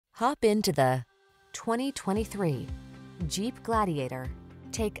Hop into the 2023 Jeep Gladiator.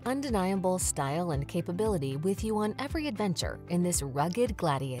 Take undeniable style and capability with you on every adventure in this rugged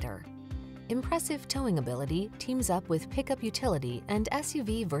Gladiator. Impressive towing ability teams up with pickup utility and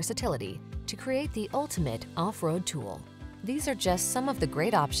SUV versatility to create the ultimate off-road tool. These are just some of the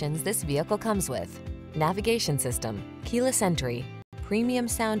great options this vehicle comes with: navigation system, keyless entry, premium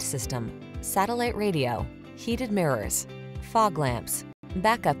sound system, satellite radio, heated mirrors, fog lamps,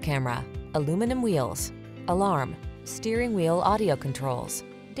 backup camera, aluminum wheels, alarm, steering wheel audio controls.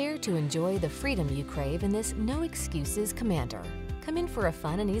 Dare to enjoy the freedom you crave in this no excuses Commander. Come in for a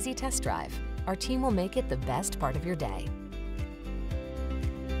fun and easy test drive. Our team will make it the best part of your day.